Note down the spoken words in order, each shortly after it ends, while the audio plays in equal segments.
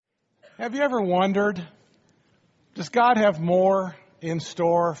Have you ever wondered, does God have more in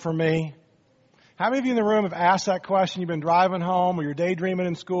store for me? How many of you in the room have asked that question? You've been driving home, or you're daydreaming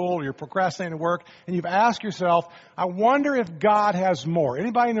in school, or you're procrastinating at work, and you've asked yourself, I wonder if God has more.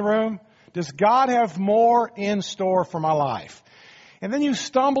 Anybody in the room? Does God have more in store for my life? And then you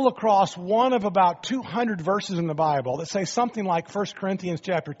stumble across one of about 200 verses in the Bible that say something like 1 Corinthians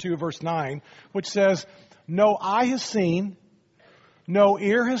chapter 2, verse 9, which says, no eye has seen, no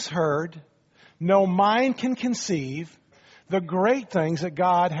ear has heard, no mind can conceive the great things that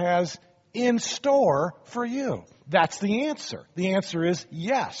God has in store for you. That's the answer. The answer is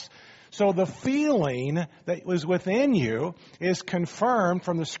yes. So the feeling that was within you is confirmed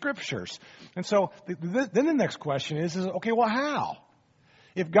from the Scriptures. And so then the next question is okay, well, how?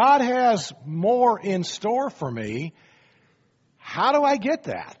 If God has more in store for me, how do I get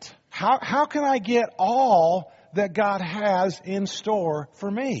that? How can I get all that God has in store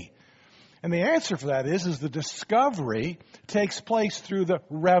for me? And the answer for that is the discovery takes place through the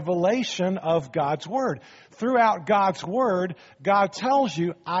revelation of God's Word. Throughout God's Word, God tells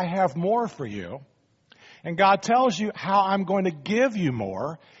you, I have more for you. And God tells you how I'm going to give you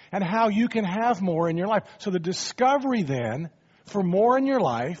more and how you can have more in your life. So the discovery then for more in your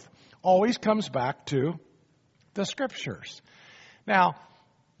life always comes back to the Scriptures. Now,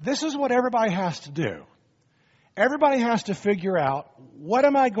 this is what everybody has to do. Everybody has to figure out, what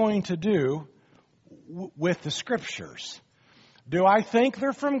am I going to do with the Scriptures? Do I think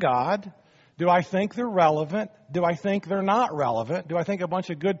they're from God? Do I think they're relevant? Do I think they're not relevant? Do I think a bunch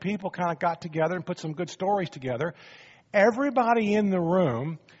of good people kind of got together and put some good stories together? Everybody in the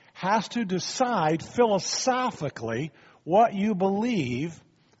room has to decide philosophically what you believe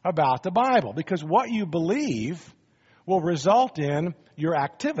about the Bible, because what you believe will result in your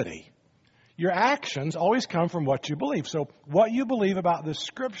activity. Your actions always come from what you believe. So what you believe about the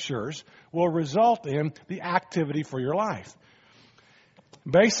Scriptures will result in the activity for your life.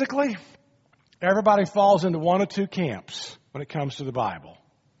 Basically, everybody falls into one of two camps when it comes to the Bible.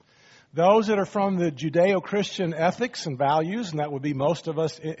 Those that are from the Judeo-Christian ethics and values, and that would be most of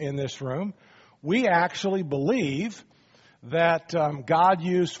us in this room, we actually believe that God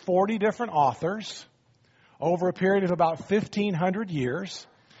used 40 different authors over a period of about 1,500 years,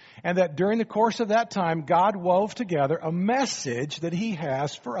 and that during the course of that time, God wove together a message that He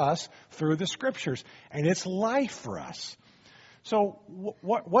has for us through the Scriptures, and it's life for us. So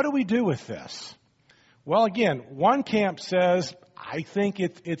what do we do with this? Well, again, one camp says, I think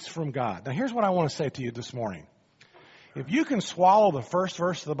it's from God. Now, here's what I want to say to you this morning. If you can swallow the first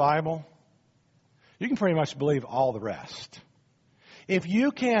verse of the Bible, you can pretty much believe all the rest. If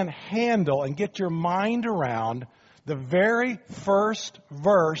you can handle and get your mind around the very first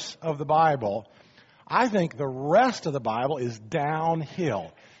verse of the Bible, I think the rest of the Bible is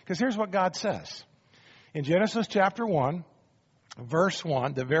downhill. Because here's what God says. In Genesis chapter 1, verse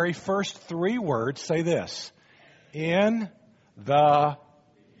 1, the very first three words say this: in the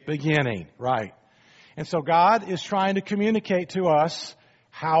beginning. Right. And so God is trying to communicate to us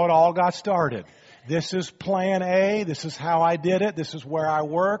how it all got started. This is plan A. This is how I did it. This is where I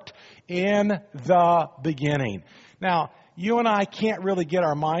worked. In the beginning. Now, you and I can't really get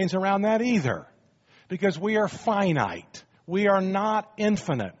our minds around that either, because we are finite. We are not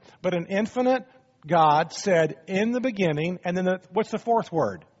infinite. But an infinite God said, in the beginning, and then what's the fourth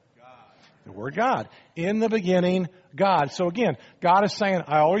word? God. The word God. In the beginning, God. So again, God is saying,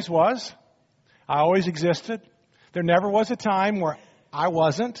 I always was. I always existed. There never was a time where I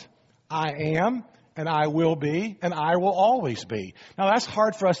wasn't. I am, and I will be, and I will always be. Now, that's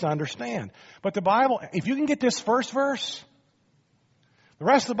hard for us to understand. But the Bible, if you can get this first verse, the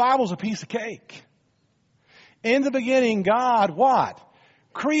rest of the Bible is a piece of cake. In the beginning, God, what?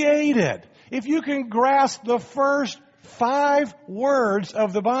 Created. If you can grasp the first 5 words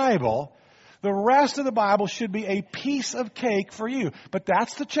of the Bible, the rest of the Bible should be a piece of cake for you. But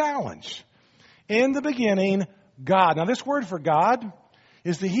that's the challenge. In the beginning, God. Now, this word for God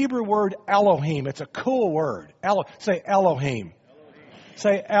is the Hebrew word Elohim. It's a cool word. Say Elohim.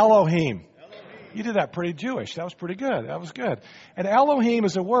 Say Elohim. You did that pretty Jewish. That was pretty good. That was good. And Elohim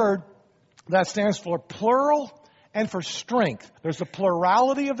is a word that stands for plural and for strength. There's the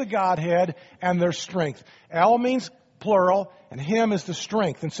plurality of the Godhead and their strength. El means plural and Him is the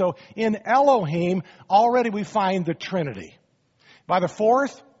strength. And so in Elohim, already we find the Trinity. By the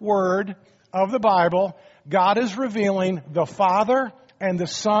fourth word of the Bible, God is revealing the Father and the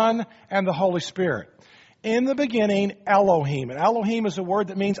Son and the Holy Spirit. In the beginning, Elohim. And Elohim is a word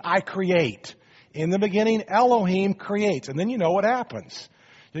that means I create. In the beginning, Elohim creates. And then you know what happens.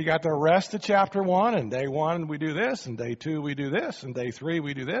 You got the rest of chapter 1, and day 1 we do this, and day 2 we do this, and day 3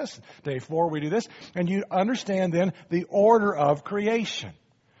 we do this, day 4 we do this. And you understand then the order of creation.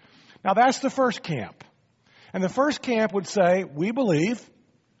 Now that's the first camp. And the first camp would say, we believe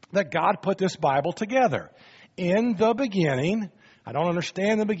that God put this Bible together. In the beginning, I don't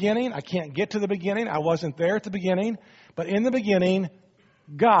understand the beginning. I can't get to the beginning. I wasn't there at the beginning. But in the beginning,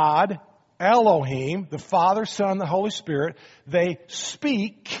 God, Elohim, the Father, Son, the Holy Spirit, they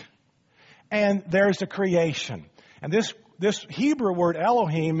speak, and there's a creation. And this Hebrew word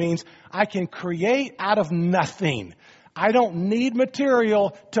Elohim means I can create out of nothing. I don't need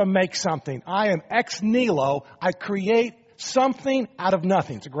material to make something. I am ex nihilo. I create something out of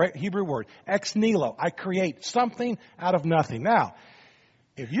nothing. It's a great Hebrew word. Ex nihilo. I create something out of nothing. Now,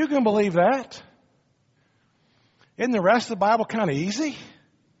 if you can believe that, isn't the rest of the Bible kind of easy?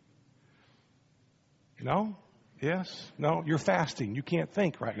 No? Yes? No? You're fasting. You can't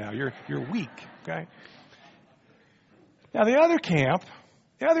think right now. You're weak. Okay? Now the other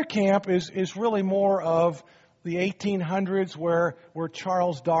camp is really more of the 1800s where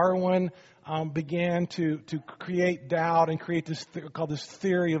Charles Darwin began to create doubt and create this called this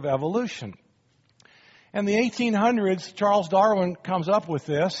theory of evolution. And the 1800s, Charles Darwin comes up with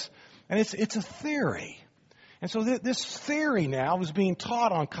this, and it's a theory. And so this theory now is being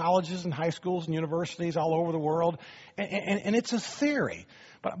taught on colleges and high schools and universities all over the world, and it's a theory.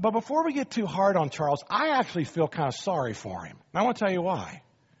 But before we get too hard on Charles, I actually feel kind of sorry for him. And I want to tell you why.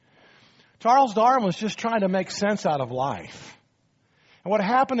 Charles Darwin was just trying to make sense out of life. And what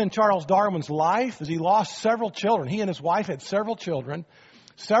happened in Charles Darwin's life is he lost several children. He and his wife had several children.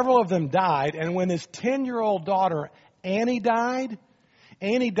 Several of them died. And when his 10-year-old daughter, Annie died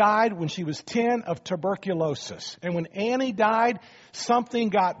when she was 10 of tuberculosis. And when Annie died, something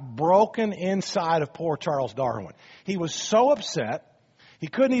got broken inside of poor Charles Darwin. He was so upset, he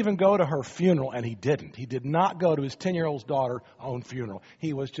couldn't even go to her funeral, and he didn't. He did not go to his 10-year-old daughter's own funeral.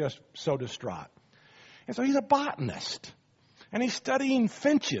 He was just so distraught. And so he's a botanist. And he's studying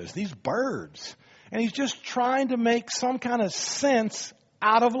finches, these birds. And he's just trying to make some kind of sense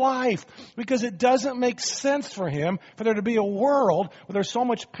out of life. Because it doesn't make sense for him for there to be a world where there's so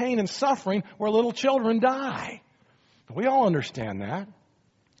much pain and suffering where little children die. We all understand that.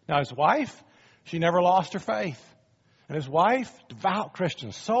 Now his wife, she never lost her faith. And his wife, devout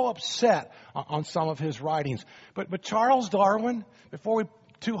Christian, so upset on some of his writings. But Charles Darwin, before we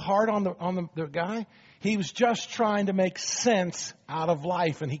too hard on the guy, he was just trying to make sense out of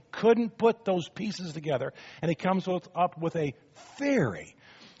life, and he couldn't put those pieces together. And he comes up with a theory.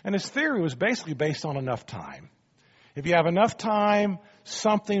 And his theory was basically based on enough time. If you have enough time,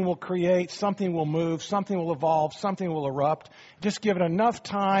 something will create, something will move, something will evolve, something will erupt. Just give it enough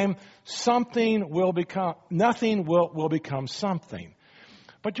time, nothing will become something.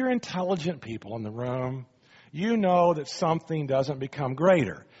 But you're intelligent people in the room. You know that something doesn't become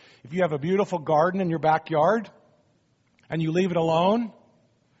greater. If you have a beautiful garden in your backyard and you leave it alone,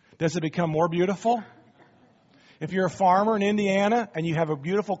 does it become more beautiful? If you're a farmer in Indiana and you have a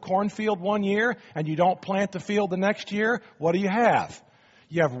beautiful cornfield one year and you don't plant the field the next year, what do you have?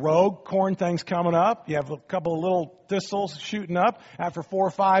 You have rogue corn things coming up. You have a couple of little thistles shooting up. After 4 or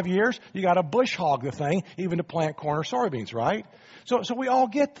 5 years, you got to bush hog the thing, even to plant corn or soybeans, right? So we all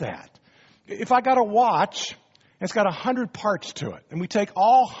get that. If I got a watch, it's got 100 parts to it, and we take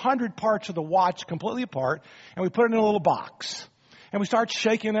all 100 parts of the watch completely apart, and we put it in a little box. And we start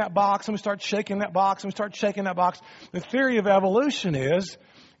shaking that box, and we start shaking that box, and we start shaking that box. The theory of evolution is,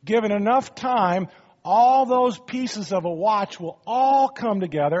 given enough time, all those pieces of a watch will all come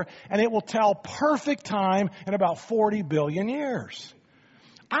together, and it will tell perfect time in about 40 billion years.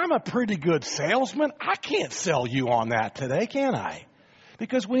 I'm a pretty good salesman. I can't sell you on that today, can I?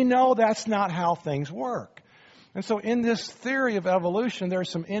 Because we know that's not how things work. And so in this theory of evolution, there are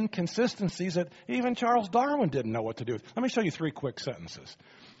some inconsistencies that even Charles Darwin didn't know what to do with. Let me show you 3 quick sentences.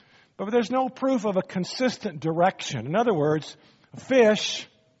 But there's no proof of a consistent direction. In other words, a fish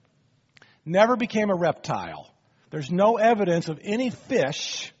never became a reptile. There's no evidence of any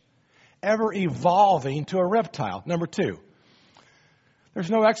fish ever evolving to a reptile. Number 2, there's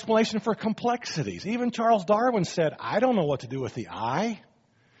no explanation for complexities. Even Charles Darwin said, I don't know what to do with the eye.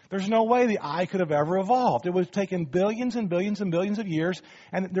 There's no way the eye could have ever evolved. It would have taken billions and billions and billions of years,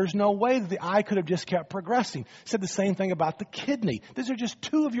 and there's no way that the eye could have just kept progressing. Said the same thing about the kidney. These are just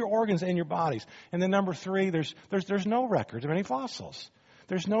 2 of your organs in your bodies. And then number 3, there's no records of any fossils.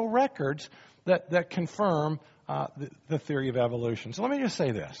 There's no records that confirm the theory of evolution. So let me just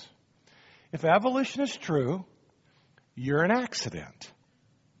say this. If evolution is true, you're an accident.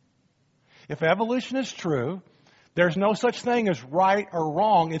 If evolution is true, There's no such thing as right or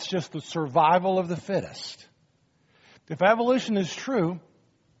wrong. It's just the survival of the fittest. If evolution is true,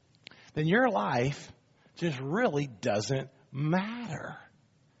 then your life just really doesn't matter.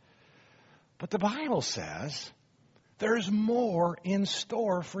 But the Bible says there's more in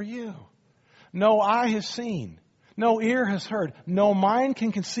store for you. No eye has seen, no ear has heard, no mind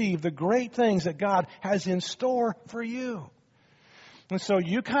can conceive the great things that God has in store for you. And so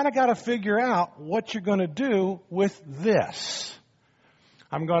you kind of got to figure out what you're going to do with this.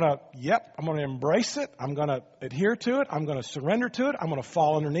 I'm going to embrace it. I'm going to adhere to it. I'm going to surrender to it. I'm going to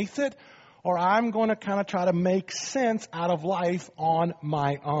fall underneath it. Or I'm going to kind of try to make sense out of life on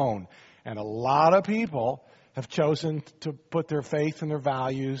my own. And a lot of people have chosen to put their faith and their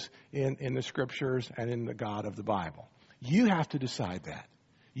values in the Scriptures and in the God of the Bible. You have to decide that.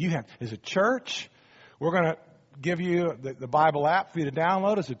 As a church, we're going to give you the Bible app for you to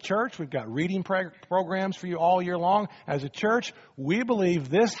download. As a church, we've got reading programs for you all year long. As a church, we believe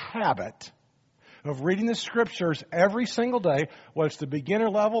this habit of reading the Scriptures every single day, whether it's the beginner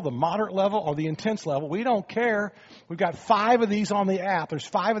level, the moderate level, or the intense level, we don't care. We've got 5 of these on the app. There's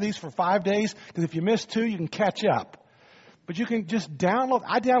 5 of these for 5 days, because if you miss 2, you can catch up. But you can just download.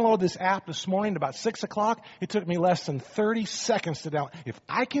 I downloaded this app this morning at about 6 o'clock. It took me less than 30 seconds to download. If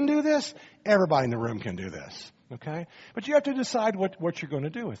I can do this, everybody in the room can do this. Okay? But you have to decide what you're going to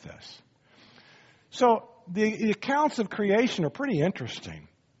do with this. So the accounts of creation are pretty interesting.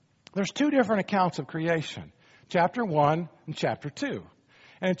 There's 2 different accounts of creation, chapter 1 and chapter 2.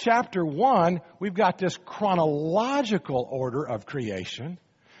 And in chapter 1, we've got this chronological order of creation.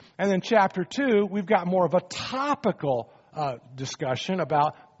 And in chapter 2, we've got more of a topical discussion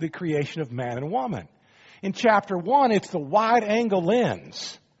about the creation of man and woman. In chapter 1, it's the wide-angle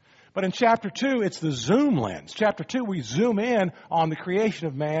lens. But in chapter 2, it's the zoom lens. Chapter 2, we zoom in on the creation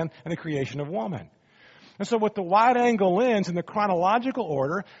of man and the creation of woman. And so with the wide-angle lens in the chronological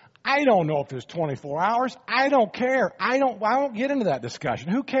order, I don't know if there's 24 hours. I don't care. I don't get into that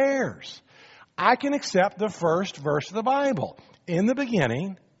discussion. Who cares? I can accept the first verse of the Bible. In the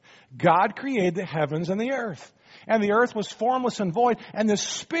beginning, God created the heavens and the earth. And the earth was formless and void, and the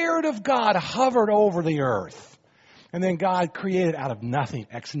Spirit of God hovered over the earth. And then God created out of nothing,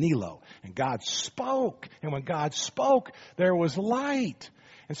 ex nihilo. And God spoke. And when God spoke, there was light.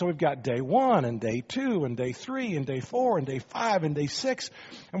 And so we've got day 1 and day 2 and day 3 and day 4 and day 5 and day 6.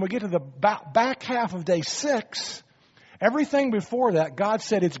 And we get to the back half of day 6. Everything before that, God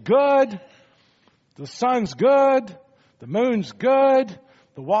said it's good. The sun's good. The moon's good.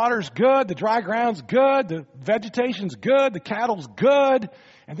 The water's good. The dry ground's good. The vegetation's good. The cattle's good.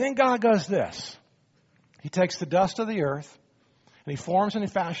 And then God does this. He takes the dust of the earth and He forms and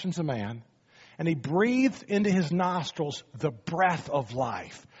He fashions a man. And He breathed into his nostrils the breath of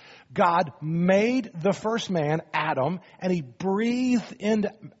life. God made the first man, Adam, and He breathed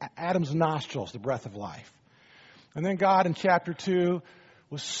into Adam's nostrils the breath of life. And then God in chapter 2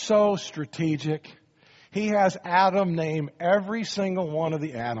 was so strategic. He has Adam name every single one of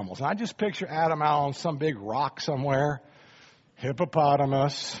the animals. And I just picture Adam out on some big rock somewhere.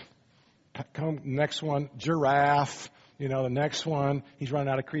 Hippopotamus. Next one, giraffe. The next one, he's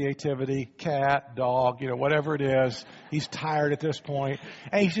running out of creativity. Cat, dog, whatever it is. He's tired at this point.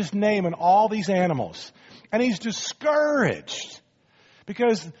 And he's just naming all these animals. And he's discouraged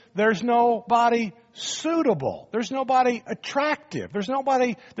because there's nobody suitable. There's nobody attractive. There's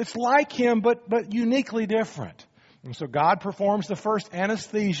nobody that's like him but uniquely different. And so God performs the first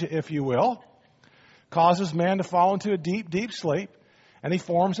anesthesia, if you will, causes man to fall into a deep, deep sleep. And He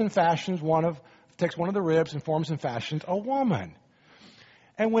forms and fashions takes one of the ribs and forms and fashions a woman.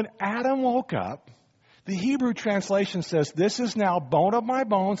 And when Adam woke up, the Hebrew translation says, "This is now bone of my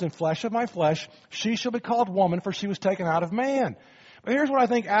bones and flesh of my flesh. She shall be called woman, for she was taken out of man." But here's what I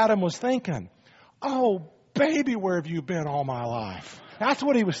think Adam was thinking. Oh, baby, where have you been all my life? That's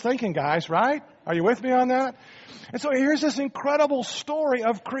what he was thinking, guys, right? Are you with me on that? And so here's this incredible story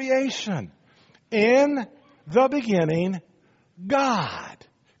of creation. In the beginning, God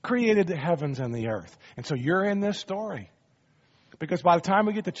created the heavens and the earth. And so you're in this story. Because by the time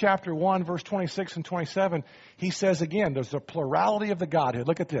we get to chapter 1, verse 26 and 27, He says again, there's a plurality of the Godhead.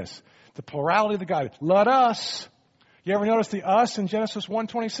 Look at this. The plurality of the Godhead. Let us. You ever notice the us in Genesis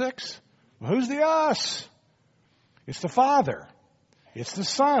 1:26? Well, who's the us? It's the Father. It's the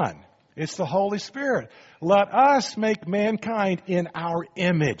Son. It's the Holy Spirit. Let us make mankind in our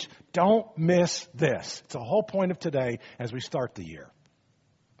image. Don't miss this. It's the whole point of today as we start the year.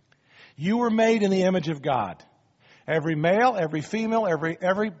 You were made in the image of God. Every male, every female,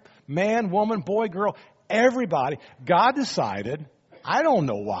 every man, woman, boy, girl, everybody. God decided, I don't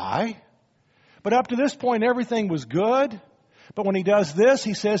know why, But up to this point, everything was good. But when he does this,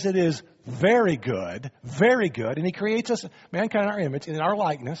 he says it is very good, very good. And he creates us, mankind in our image, in our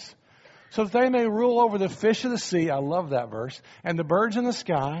likeness, so that they may rule over the fish of the sea. I love that verse. And the birds in the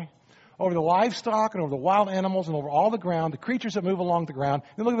sky, over the livestock and over the wild animals and over all the ground, the creatures that move along the ground.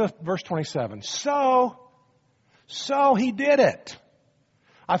 And look at verse 27. So he did it.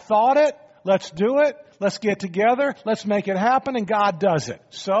 I thought it. Let's do it. Let's get together. Let's make it happen. And God does it.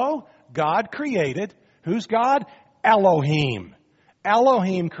 So God created. Who's God? Elohim.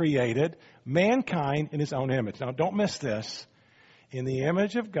 Elohim created mankind in his own image. Now, don't miss this. In the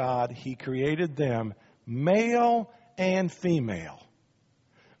image of God, he created them male and female.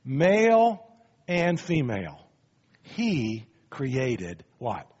 Male and female. He created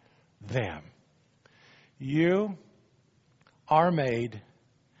what? Them. You are made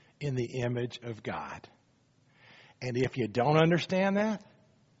in the image of God. And if you don't understand that,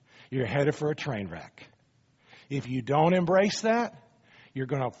 you're headed for a train wreck. If you don't embrace that, you're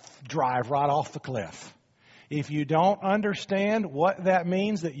going to drive right off the cliff. If you don't understand what that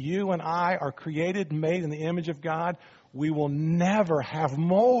means, that you and I are created and made in the image of God, we will never have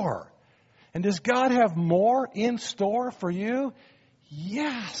more. And does God have more in store for you?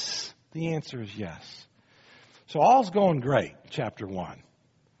 Yes. The answer is yes. So all's going great, chapter 1.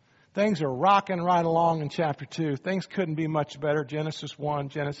 Things are rocking right along in chapter 2. Things couldn't be much better. Genesis 1,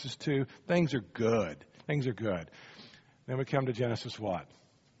 Genesis 2. Things are good. Things are good. Then we come to Genesis what?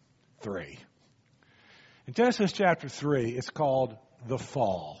 3. In Genesis chapter 3, it's called the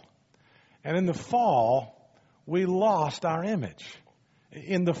fall. And in the fall, we lost our image.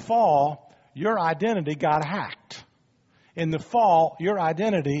 In the fall, your identity got hacked. In the fall, your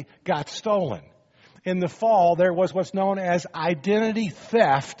identity got stolen. In the fall, there was what's known as identity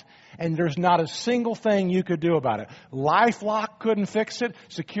theft, and there's not a single thing you could do about it. LifeLock couldn't fix it.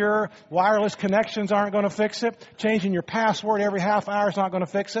 Secure wireless connections aren't going to fix it. Changing your password every half hour is not going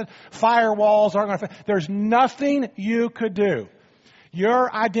to fix it. Firewalls aren't going to fix it. There's nothing you could do.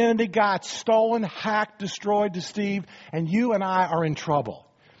 Your identity got stolen, hacked, destroyed, deceived, and you and I are in trouble.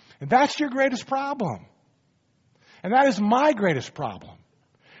 And that's your greatest problem. And that is my greatest problem.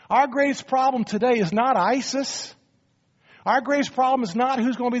 Our greatest problem today is not ISIS. Our greatest problem is not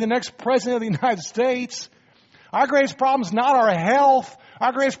who's going to be the next president of the United States. Our greatest problem is not our health.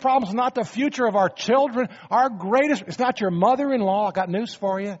 Our greatest problem is not the future of our children. It's not your mother-in-law. I got news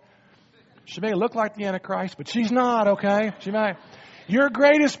for you. She may look like the Antichrist, but she's not, okay? She might. Your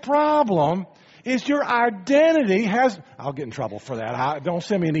greatest problem is your identity I'll get in trouble for that. Don't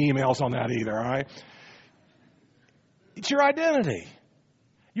send me any emails on that either, all right? It's your identity.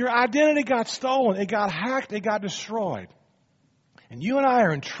 Your identity got stolen. It got hacked. It got destroyed. And you and I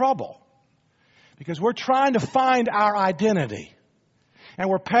are in trouble because we're trying to find our identity. And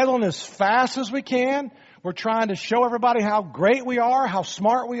we're pedaling as fast as we can. We're trying to show everybody how great we are, how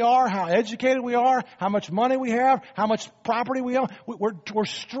smart we are, how educated we are, how much money we have, how much property we own. We're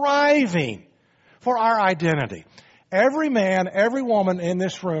striving for our identity. Every man, every woman in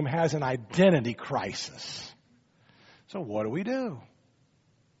this room has an identity crisis. So what do?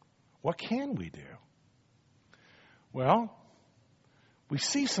 What can we do? Well, we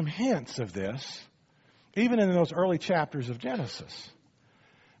see some hints of this even in those early chapters of Genesis.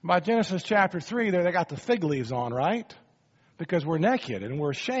 By Genesis chapter 3, they got the fig leaves on, right? Because we're naked and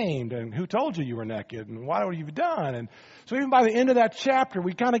we're ashamed. And who told you were naked? And what have you done? And so even by the end of that chapter,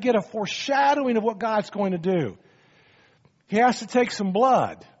 we kind of get a foreshadowing of what God's going to do. He has to take some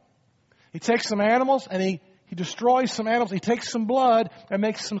blood. He takes some animals and he destroys some animals. He takes some blood and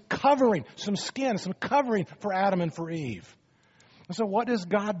makes some covering, some skin, some covering for Adam and for Eve. And so what does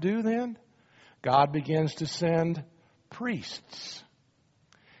God do then? God begins to send priests.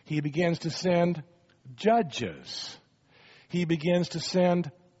 He begins to send judges. He begins to send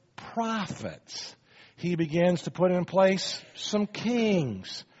prophets. He begins to put in place some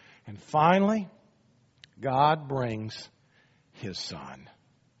kings. And finally, God brings His Son.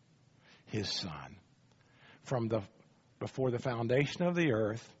 His Son. Before the foundation of the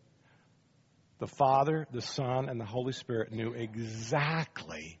earth, the Father, the Son, and the Holy Spirit knew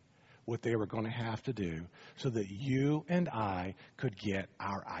exactly what they were going to have to do so that you and I could get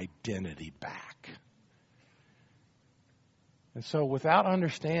our identity back. And so without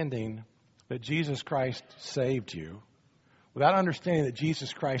understanding that Jesus Christ saved you, without understanding that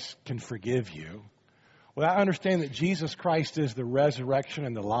Jesus Christ can forgive you, without understanding that Jesus Christ is the resurrection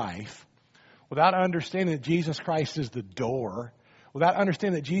and the life, without understanding that Jesus Christ is the door, without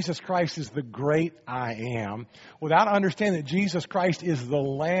understanding that Jesus Christ is the great I am, without understanding that Jesus Christ is the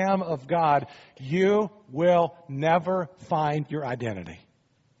Lamb of God, you will never find your identity.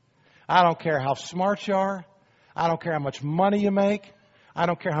 I don't care how smart you are. I don't care how much money you make. I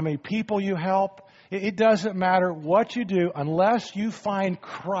don't care how many people you help. It doesn't matter what you do. Unless you find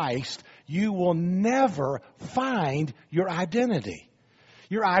Christ, you will never find your identity.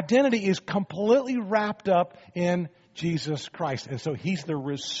 Your identity is completely wrapped up in Jesus Christ. And so He's the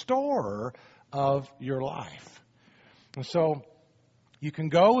restorer of your life. And so you can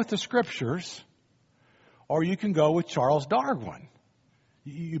go with the Scriptures, or you can go with Charles Darwin.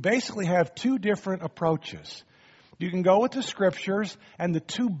 You basically have two different approaches. You can go with the Scriptures and the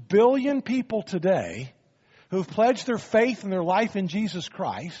 2 billion people today who've pledged their faith and their life in Jesus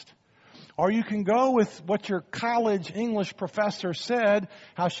Christ. Or you can go with what your college English professor said,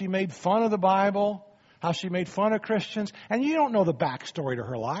 how she made fun of the Bible, how she made fun of Christians, and you don't know the backstory to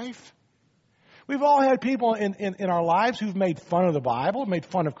her life. We've all had people in our lives who've made fun of the Bible, made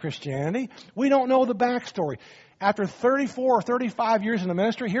fun of Christianity. We don't know the backstory. After 34 or 35 years in the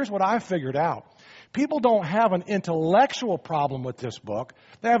ministry, here's what I've figured out. People don't have an intellectual problem with this book.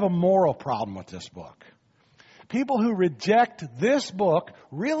 They have a moral problem with this book. People who reject this book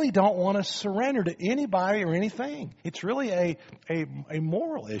really don't want to surrender to anybody or anything. It's really a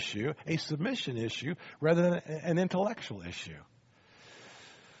moral issue, a submission issue, rather than an intellectual issue.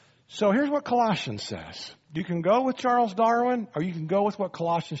 So here's what Colossians says. You can go with Charles Darwin, or you can go with what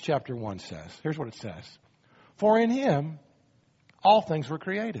Colossians chapter 1 says. Here's what it says. For in Him all things were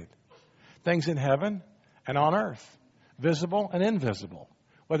created. Things in heaven and on earth, visible and invisible.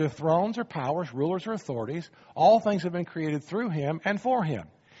 Whether thrones or powers, rulers or authorities, all things have been created through Him and for Him.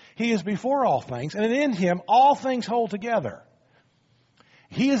 He is before all things, and in Him all things hold together.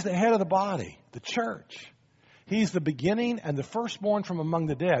 He is the head of the body, the church. He's the beginning and the firstborn from among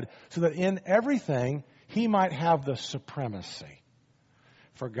the dead, so that in everything He might have the supremacy.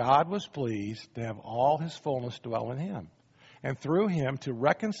 For God was pleased to have all His fullness dwell in Him, and through Him to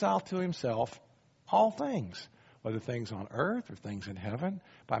reconcile to Himself all things, whether things on earth or things in heaven,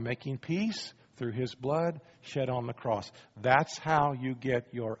 by making peace through His blood shed on the cross. That's how you get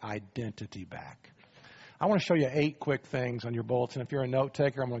your identity back. I want to show you 8 quick things on your bulletin. If you're a note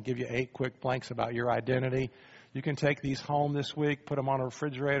taker, I'm going to give you 8 quick blanks about your identity. You can take these home this week, put them on a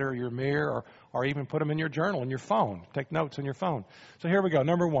refrigerator, your mirror, or even put them in your journal, in your phone. Take notes on your phone. So here we go.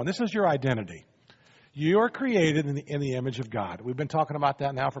 Number 1, this is your identity. You are created in the image of God. We've been talking about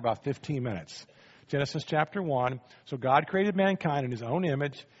that now for about 15 minutes. Genesis chapter 1. So God created mankind in His own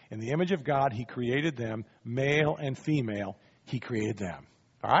image. In the image of God, He created them. Male and female, He created them.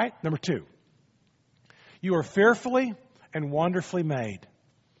 All right? Number 2. You are fearfully and wonderfully made.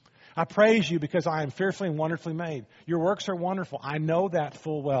 I praise You because I am fearfully and wonderfully made. Your works are wonderful. I know that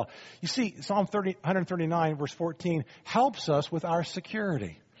full well. You see, Psalm 139, verse 14, helps us with our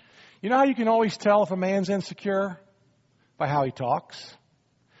security. You know how you can always tell if a man's insecure? By how he talks.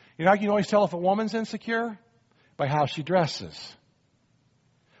 You know how you can always tell if a woman's insecure? By how she dresses.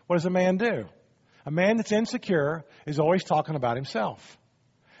 What does a man do? A man that's insecure is always talking about himself.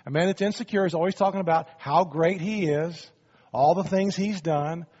 A man that's insecure is always talking about how great he is, all the things he's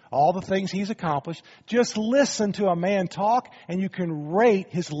done, all the things he's accomplished. Just listen to a man talk and you can rate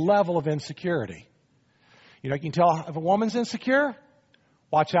his level of insecurity. You know, you can tell if a woman's insecure,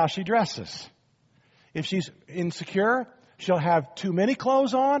 watch how she dresses. If she's insecure, she'll have too many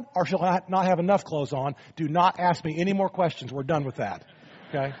clothes on or she'll not have enough clothes on. Do not ask me any more questions. We're done with that.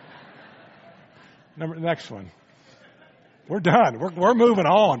 Okay? Next one. We're done. We're moving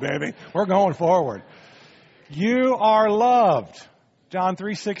on, baby. We're going forward. You are loved. John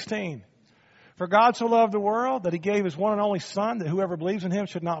 3:16. For God so loved the world that He gave His one and only Son, that whoever believes in Him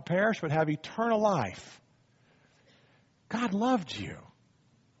should not perish but have eternal life. God loved you.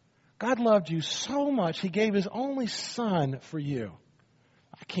 God loved you so much, He gave His only Son for you.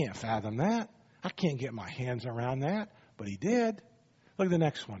 I can't fathom that. I can't get my hands around that, but He did. Look at the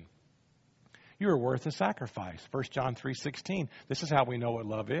next one. You are worth a sacrifice. 1 John 3:16. This is how we know what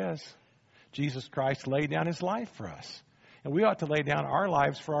love is. Jesus Christ laid down His life for us. And we ought to lay down our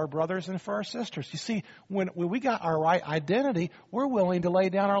lives for our brothers and for our sisters. You see, when we got our right identity, we're willing to lay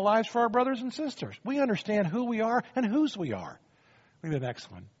down our lives for our brothers and sisters. We understand who we are and whose we are. Look at the next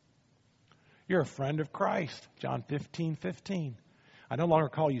one. You're a friend of Christ. John 15:15. I no longer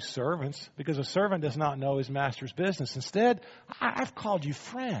call you servants because a servant does not know his master's business. Instead, I've called you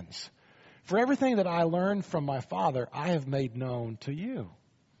friends. For everything that I learned from my Father, I have made known to you.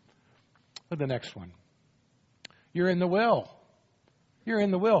 Look at the next one. You're in the will. You're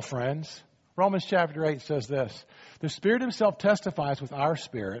in the will, friends. Romans chapter 8 says this. The Spirit Himself testifies with our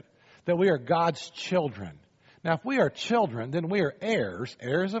spirit that we are God's children. Now, if we are children, then we are heirs,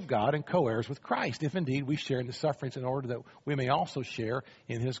 heirs of God and co-heirs with Christ, if indeed we share in the sufferings in order that we may also share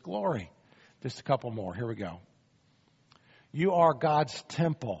in His glory. Just a couple more. Here we go. You are God's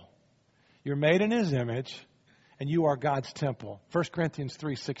temple. You're made in His image, and you are God's temple. 1 Corinthians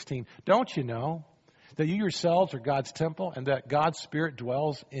 3:16. Don't you know that you yourselves are God's temple and that God's Spirit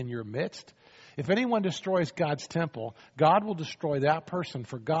dwells in your midst? If anyone destroys God's temple, God will destroy that person,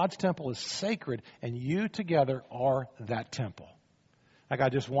 for God's temple is sacred, and you together are that temple. I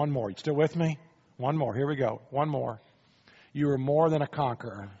got just one more. You still with me? One more. Here we go. One more. You are more than a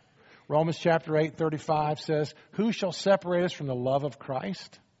conqueror. Romans chapter 8:35 says, who shall separate us from the love of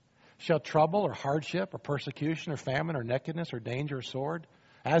Christ? Shall trouble or hardship or persecution or famine or nakedness or danger or sword?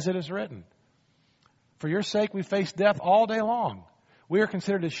 As it is written, for your sake we face death all day long. We are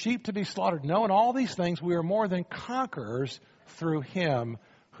considered as sheep to be slaughtered. No, in all these things we are more than conquerors through Him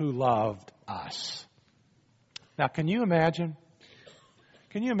who loved us. Now, can you imagine?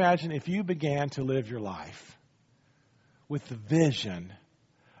 Can you imagine if you began to live your life with the vision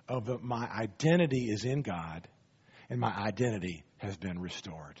of my identity is in God and my identity has been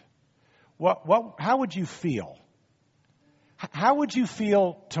restored? How would you feel? How would you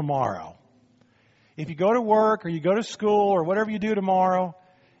feel tomorrow? If you go to work or you go to school or whatever you do tomorrow,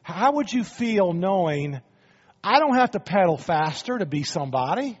 how would you feel knowing I don't have to pedal faster to be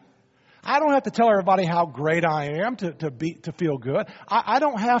somebody? I don't have to tell everybody how great I am to feel good. I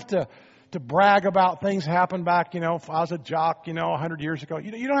don't have to brag about things that happened back, if I was a jock, 100 years ago.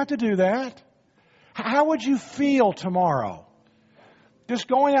 You don't have to do that. How would you feel tomorrow? Just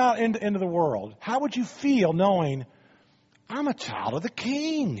going out into the world, how would you feel knowing I'm a child of the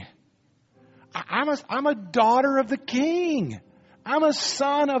King? I'm a daughter of the King. I'm a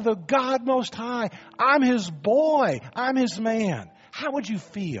son of the God Most High. I'm His boy. I'm His man. How would you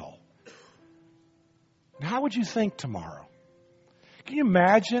feel? How would you think tomorrow? Can you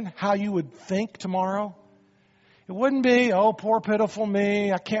imagine how you would think tomorrow? It wouldn't be, oh, poor pitiful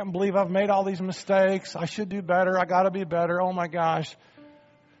me. I can't believe I've made all these mistakes. I should do better. I got to be better. Oh my gosh.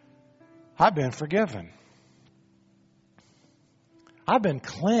 I've been forgiven. I've been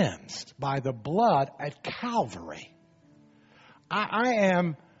cleansed by the blood at Calvary. I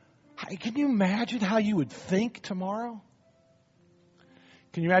am. Can you imagine how you would think tomorrow?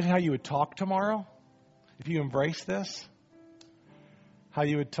 Can you imagine how you would talk tomorrow if you embrace this? How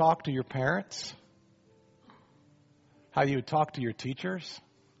you would talk to your parents? How you would talk to your teachers?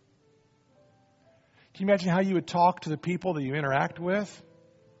 Can you imagine how you would talk to the people that you interact with?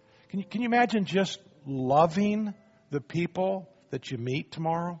 Can you imagine just loving the people that you meet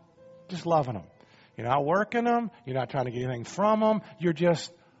tomorrow? Just loving them. You're not working them. You're not trying to get anything from them. You're just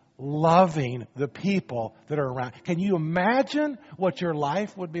loving the people that are around. Can you imagine what your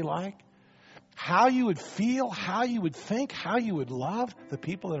life would be like? How you would feel, how you would think, how you would love the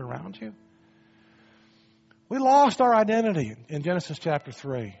people that are around you? We lost our identity in Genesis chapter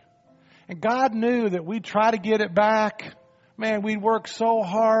 3. And God knew that we'd try to get it back. Man, we'd work so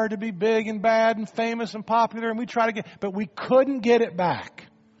hard to be big and bad and famous and popular, and we try to but we couldn't get it back.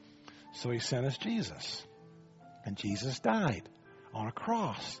 So He sent us Jesus. And Jesus died on a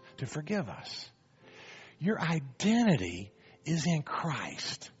cross to forgive us. Your identity is in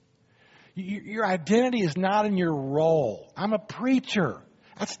Christ. Your identity is not in your role. I'm a preacher.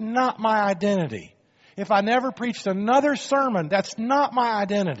 That's not my identity. If I never preached another sermon, that's not my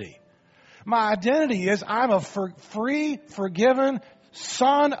identity. My identity is I'm a free, forgiven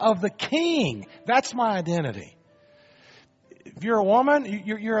son of the King. That's my identity. If you're a woman,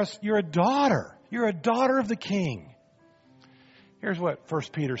 you're a daughter. You're a daughter of the King. Here's what 1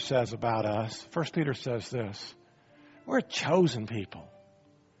 Peter says about us. 1 Peter says this. We're a chosen people.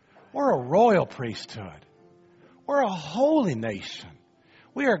 We're a royal priesthood. We're a holy nation.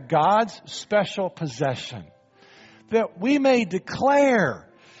 We are God's special possession, that we may declare.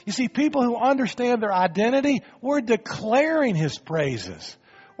 You see, people who understand their identity, we're declaring His praises.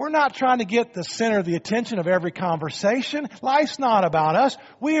 We're not trying to get the center of the attention of every conversation. Life's not about us.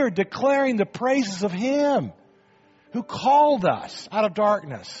 We are declaring the praises of Him who called us out of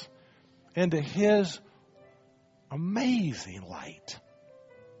darkness into His amazing light.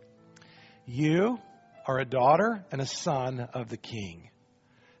 You are a daughter and a son of the King.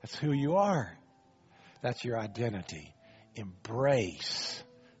 That's who you are. That's your identity. Embrace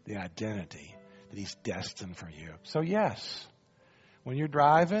the identity that He's destined for you. So yes, when you're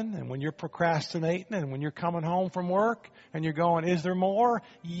driving and when you're procrastinating and when you're coming home from work and you're going, is there more?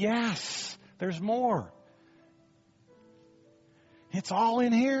 Yes, there's more. It's all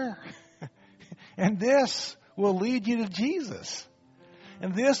in here. And this will lead you to Jesus.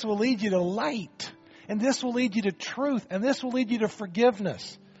 And this will lead you to light. And this will lead you to truth. And this will lead you to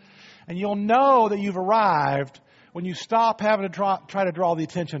forgiveness. And you'll know that you've arrived when you stop having to try to draw the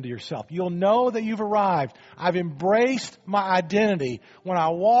attention to yourself. You'll know that you've arrived. I've embraced my identity when I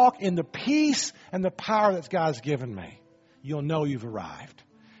walk in the peace and the power that God has given me. You'll know you've arrived.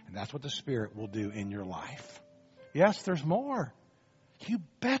 And that's what the Spirit will do in your life. Yes, there's more. You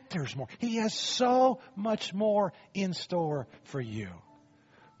bet there's more. He has so much more in store for you.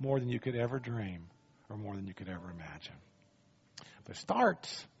 More than you could ever dream or more than you could ever imagine. But it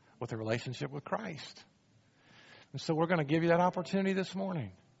starts with a relationship with Christ. And so we're going to give you that opportunity this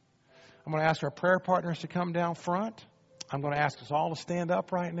morning. I'm going to ask our prayer partners to come down front. I'm going to ask us all to stand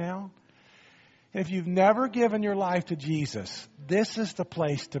up right now. And if you've never given your life to Jesus, this is the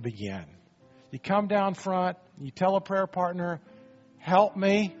place to begin. You come down front, you tell a prayer partner, help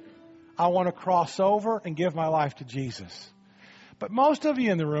me. I want to cross over and give my life to Jesus. But most of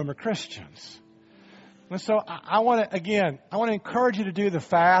you in the room are Christians. And so I want to encourage you to do the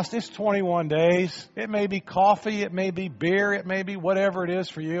fast. It's 21 days. It may be coffee. It may be beer. It may be whatever it is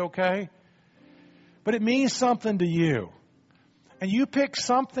for you, okay? But it means something to you. And you pick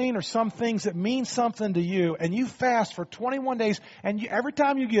something or some things that mean something to you, and you fast for 21 days, and every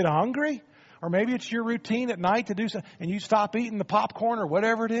time you get hungry, or maybe it's your routine at night to do something, and you stop eating the popcorn or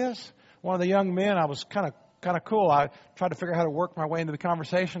whatever it is. One of the young men, I was kind of cool. I tried to figure out how to work my way into the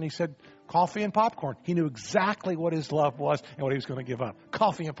conversation. He said, coffee and popcorn. He knew exactly what his love was and what he was going to give up.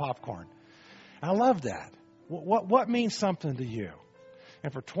 Coffee and popcorn. And I love that. What means something to you?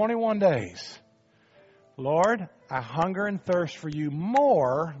 And for 21 days, Lord, I hunger and thirst for you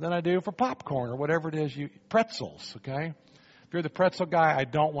more than I do for popcorn or whatever it is pretzels, okay? If you're the pretzel guy, I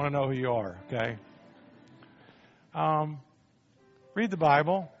don't want to know who you are, okay? Read the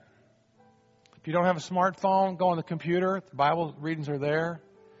Bible. If you don't have a smartphone, go on the computer. The Bible readings are there.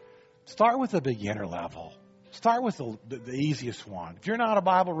 Start with the beginner level. Start with the easiest one. If you're not a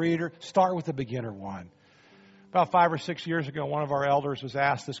Bible reader, start with the beginner one. About 5 or 6 years ago, one of our elders was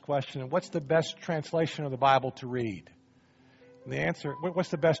asked this question, what's the best translation of the Bible to read? And the answer, what's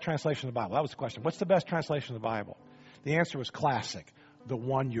the best translation of the Bible? That was the question. What's the best translation of the Bible? The answer was classic, the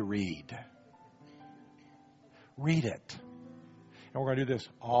one you read. Read it. And we're going to do this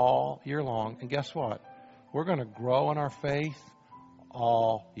all year long. And guess what? We're going to grow in our faith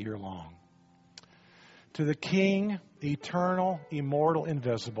all year long. To the King, eternal, immortal,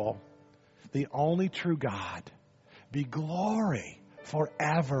 invisible, the only true God, be glory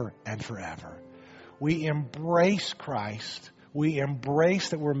forever and forever. We embrace Christ. We embrace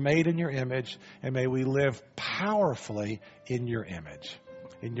that we're made in your image, and may we live powerfully in your image.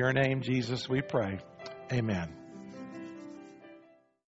 In your name, Jesus, we pray. Amen.